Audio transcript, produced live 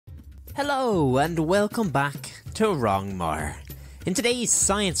Hello and welcome back to Wrongmore. In today's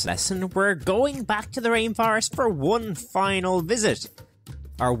science lesson, we're going back to the rainforest for one final visit.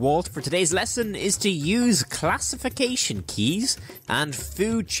 Our Walt for today's lesson is to use classification keys and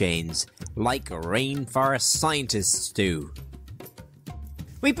food chains like rainforest scientists do.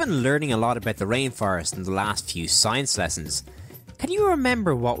 We've been learning a lot about the rainforest in the last few science lessons. Can you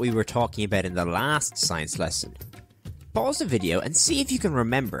remember what we were talking about in the last science lesson? Pause the video and see if you can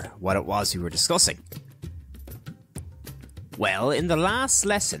remember what it was we were discussing. Well, in the last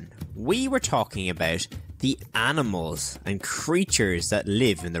lesson, we were talking about the animals and creatures that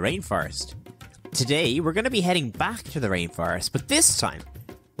live in the rainforest. Today, we're going to be heading back to the rainforest, but this time,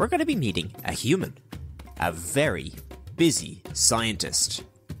 we're going to be meeting a human. A very busy scientist.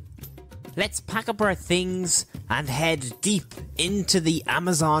 Let's pack up our things and head deep into the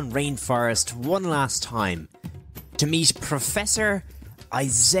Amazon rainforest one last time to meet Professor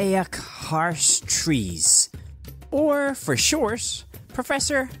Isaiah Trees, or for short,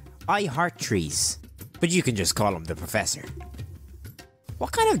 Professor I Heart Trees, but you can just call him the Professor.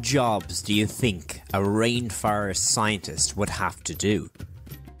 What kind of jobs do you think a rainforest scientist would have to do?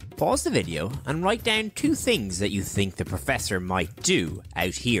 Pause the video and write down 2 things that you think the Professor might do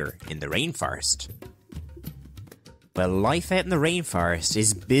out here in the rainforest. Well, life out in the rainforest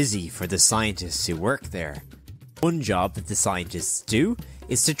is busy for the scientists who work there. One job that the scientists do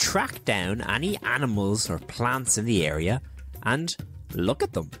is to track down any animals or plants in the area and look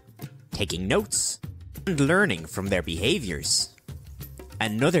at them, taking notes and learning from their behaviours.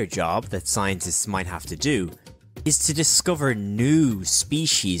 Another job that scientists might have to do is to discover new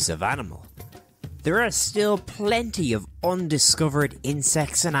species of animal. There are still plenty of undiscovered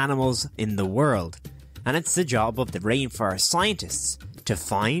insects and animals in the world, and it's the job of the rainforest scientists to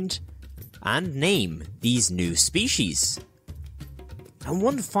find and name these new species. And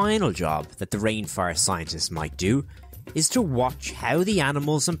one final job that the rainforest scientists might do is to watch how the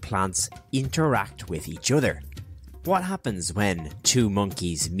animals and plants interact with each other. What happens when 2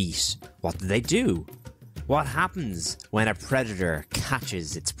 monkeys meet? What do they do? What happens when a predator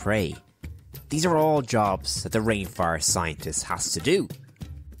catches its prey? These are all jobs that the rainforest scientist has to do.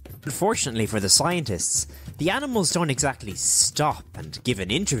 Unfortunately for the scientists, the animals don't exactly stop and give an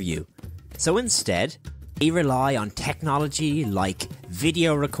interview. So instead, they rely on technology like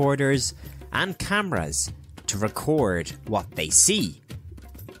video recorders and cameras to record what they see.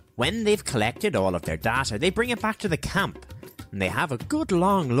 When they've collected all of their data, they bring it back to the camp and they have a good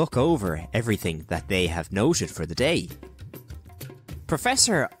long look over everything that they have noted for the day.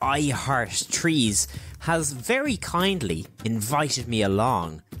 Professor I Heart Trees has very kindly invited me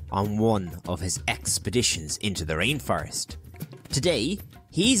along on one of his expeditions into the rainforest. Today,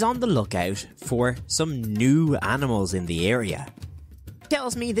 he's on the lookout for some new animals in the area. He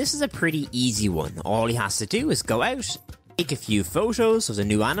tells me this is a pretty easy one. All he has to do is go out, take a few photos of the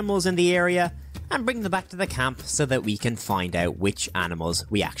new animals in the area, and bring them back to the camp so that we can find out which animals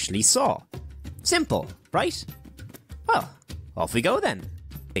we actually saw. Simple, right? Well, off we go then.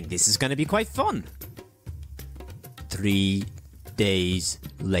 I think this is going to be quite fun. 3 days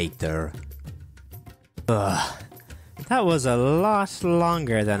later. Ugh. That was a lot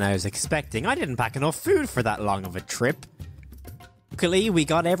longer than I was expecting. I didn't pack enough food for that long of a trip. Luckily, we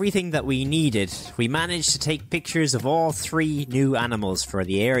got everything that we needed. We managed to take pictures of all 3 new animals for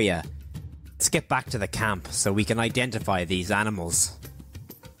the area. Let's get back to the camp so we can identify these animals.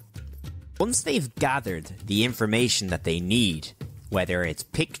 Once they've gathered the information that they need, whether it's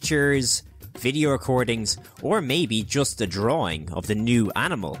pictures, video recordings, or maybe just a drawing of the new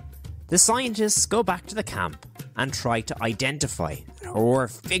animal, the scientists go back to the camp and try to identify or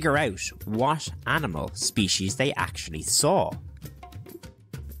figure out what animal species they actually saw.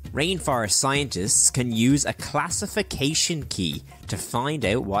 Rainforest scientists can use a classification key to find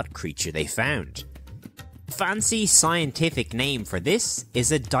out what creature they found. A fancy scientific name for this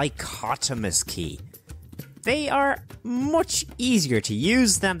is a dichotomous key. They are much easier to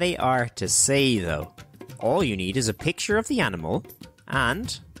use than they are to say though. All you need is a picture of the animal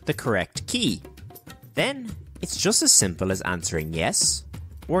and the correct key. Then it's just as simple as answering yes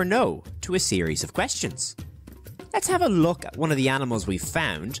or no to a series of questions. Let's have a look at one of the animals we've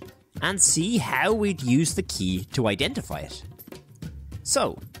found and see how we'd use the key to identify it.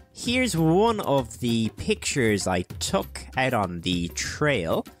 So, here's one of the pictures I took out on the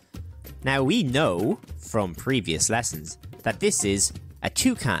trail. Now we know from previous lessons that this is a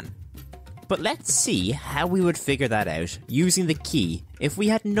toucan. But let's see how we would figure that out using the key if we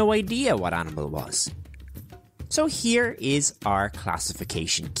had no idea what animal it was. So here is our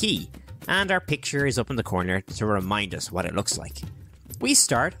classification key, and our picture is up in the corner to remind us what it looks like. We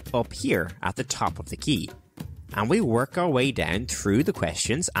start up here at the top of the key, and we work our way down through the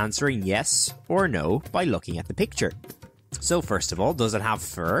questions, answering yes or no by looking at the picture. So first of all, does it have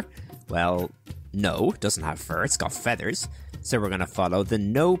fur? Well, no, it doesn't have fur, it's got feathers, so we're going to follow the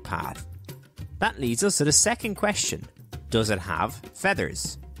no path. That leads us to the second question. Does it have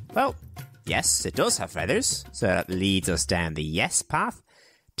feathers? Well, yes, it does have feathers, so that leads us down the yes path.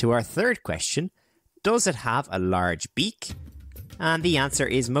 To our third question, does it have a large beak? And the answer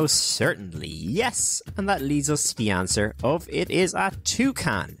is most certainly yes, and that leads us to the answer of it is a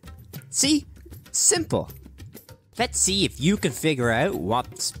toucan. See? Simple. Let's see if you can figure out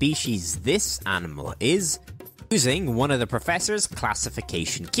what species this animal is using one of the professor's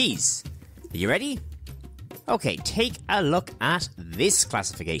classification keys. Are you ready? Okay, take a look at this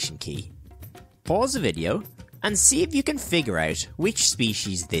classification key. Pause the video and see if you can figure out which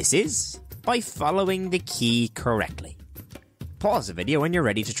species this is by following the key correctly. Pause the video when you're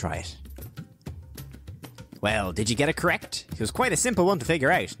ready to try it. Well, did you get it correct? It was quite a simple one to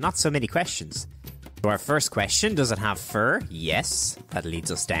figure out, not so many questions. So our first question, does it have fur? Yes. That leads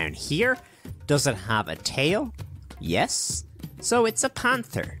us down here. Does it have a tail? Yes. So it's a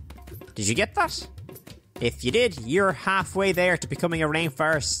panther. Did you get that? If you did, you're halfway there to becoming a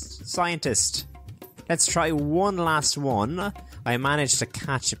rainforest scientist. Let's try one last one. I managed to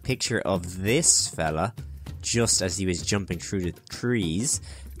catch a picture of this fella just as he was jumping through the trees.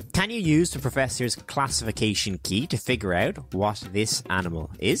 Can you use the professor's classification key to figure out what this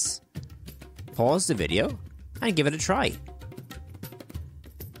animal is? Pause the video and give it a try.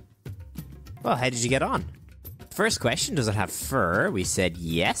 Well, how did you get on? First question, does it have fur? We said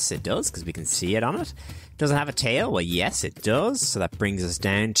yes, it does, because we can see it on it. Does it have a tail? Well, yes, it does. So that brings us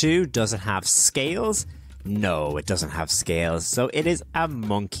down to, does it have scales? No, it doesn't have scales. So it is a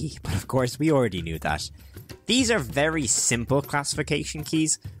monkey. But of course, we already knew that. These are very simple classification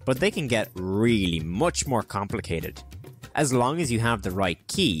keys, but they can get really much more complicated. As long as you have the right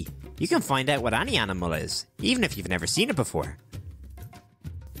key, you can find out what any animal is, even if you've never seen it before.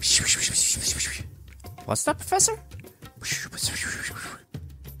 What's that, Professor?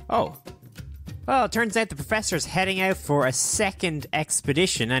 Oh. Well, it turns out the Professor's heading out for a second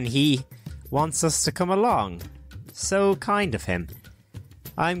expedition and he wants us to come along. So kind of him.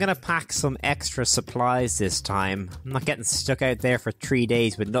 I'm gonna pack some extra supplies this time. I'm not getting stuck out there for 3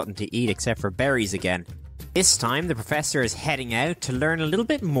 days with nothing to eat except for berries again. This time the Professor is heading out to learn a little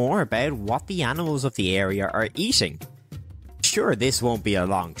bit more about what the animals of the area are eating. Sure, this won't be a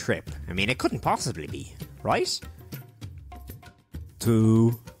long trip. I mean, it couldn't possibly be, right?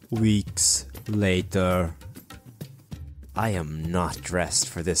 2 weeks later. I am not dressed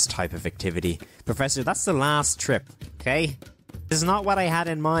for this type of activity. Professor, that's the last trip, okay? This is not what I had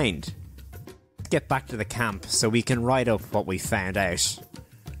in mind. Let's get back to the camp so we can write up what we found out.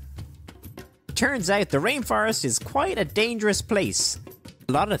 Turns out the rainforest is quite a dangerous place.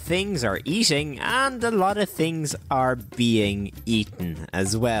 A lot of things are eating and a lot of things are being eaten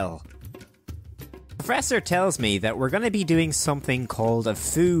as well. Professor tells me that we're going to be doing something called a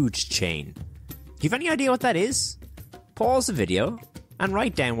food chain. Do you have any idea what that is? Pause the video and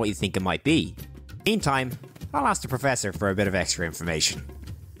write down what you think it might be. Meantime, I'll ask the Professor for a bit of extra information.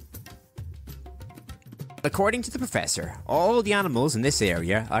 According to the Professor, all the animals in this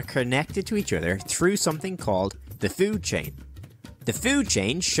area are connected to each other through something called the food chain. The food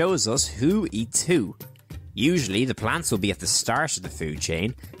chain shows us who eats who. Usually the plants will be at the start of the food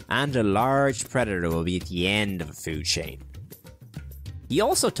chain and a large predator will be at the end of a food chain. He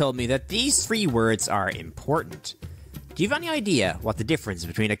also told me that these 3 words are important. Do you have any idea what the difference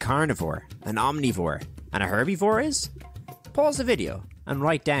between a carnivore, an omnivore, and a herbivore is? Pause the video and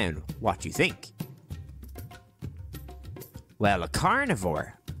write down what you think. Well, a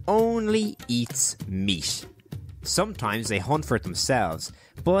carnivore only eats meat. Sometimes they hunt for it themselves,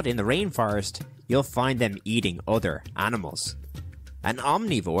 but in the rainforest, you'll find them eating other animals. An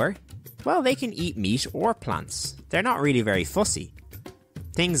omnivore, well, they can eat meat or plants. They're not really very fussy.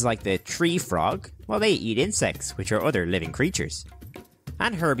 Things like the tree frog, well, they eat insects, which are other living creatures.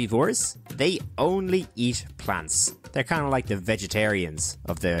 And herbivores, they only eat plants. They're kind of like the vegetarians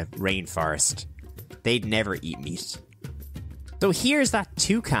of the rainforest. They'd never eat meat. So here's that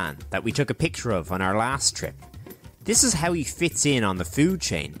toucan that we took a picture of on our last trip. This is how he fits in on the food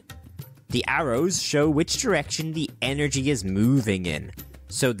chain. The arrows show which direction the energy is moving in.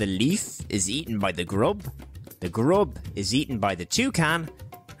 So the leaf is eaten by the grub is eaten by the toucan,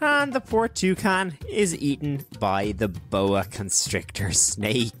 and the poor toucan is eaten by the boa constrictor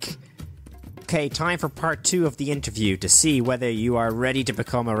snake. Okay, time for part 2 of the interview to see whether you are ready to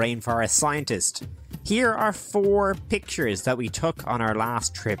become a rainforest scientist. Here are 4 pictures that we took on our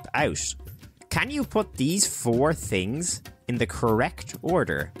last trip out. Can you put these 4 things in the correct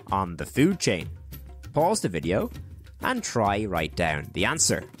order on the food chain? Pause the video and try write down the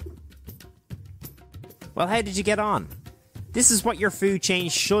answer. Well, how did you get on? This is what your food chain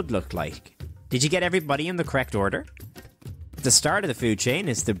should look like. Did you get everybody in the correct order? At the start of the food chain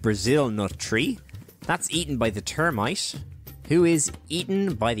is the Brazil nut tree. That's eaten by the termite, who is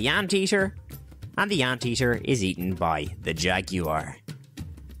eaten by the anteater, and the anteater is eaten by the jaguar.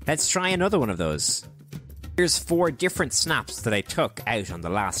 Let's try another one of those. Here's 4 different snaps that I took out on the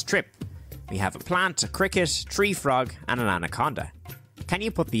last trip. We have a plant, a cricket, tree frog, and an anaconda. Can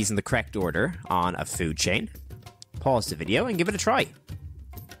you put these in the correct order on a food chain? Pause the video and give it a try.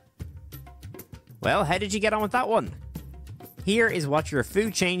 Well, how did you get on with that one? Here is what your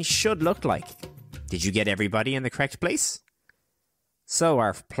food chain should look like. Did you get everybody in the correct place? So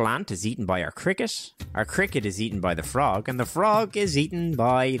our plant is eaten by our cricket is eaten by the frog, and the frog is eaten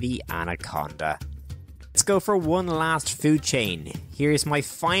by the anaconda. Let's go for one last food chain. Here's my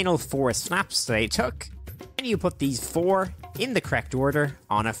final 4 snaps that I took. Can you put these 4 in the correct order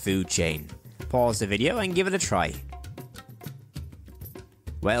on a food chain? Pause the video and give it a try.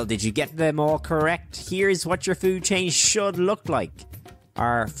 Well, did you get them all correct? Here's what your food chain should look like.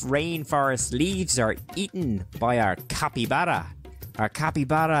 Our rainforest leaves are eaten by our capybara. Our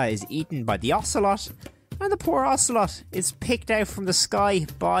capybara is eaten by the ocelot, and the poor ocelot is picked out from the sky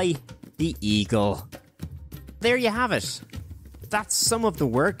by the eagle. There you have it. That's some of the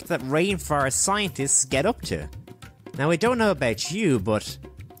work that rainforest scientists get up to. Now, I don't know about you, but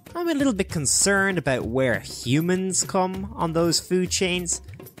I'm a little bit concerned about where humans come on those food chains.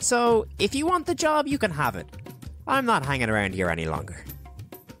 So, if you want the job, you can have it. I'm not hanging around here any longer.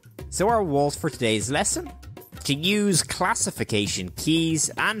 So our rules for today's lesson: to use classification keys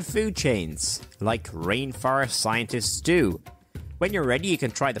and food chains, like rainforest scientists do. When you're ready, you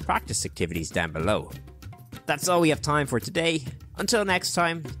can try the practice activities down below. That's all we have time for today. Until next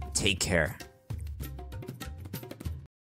time, take care.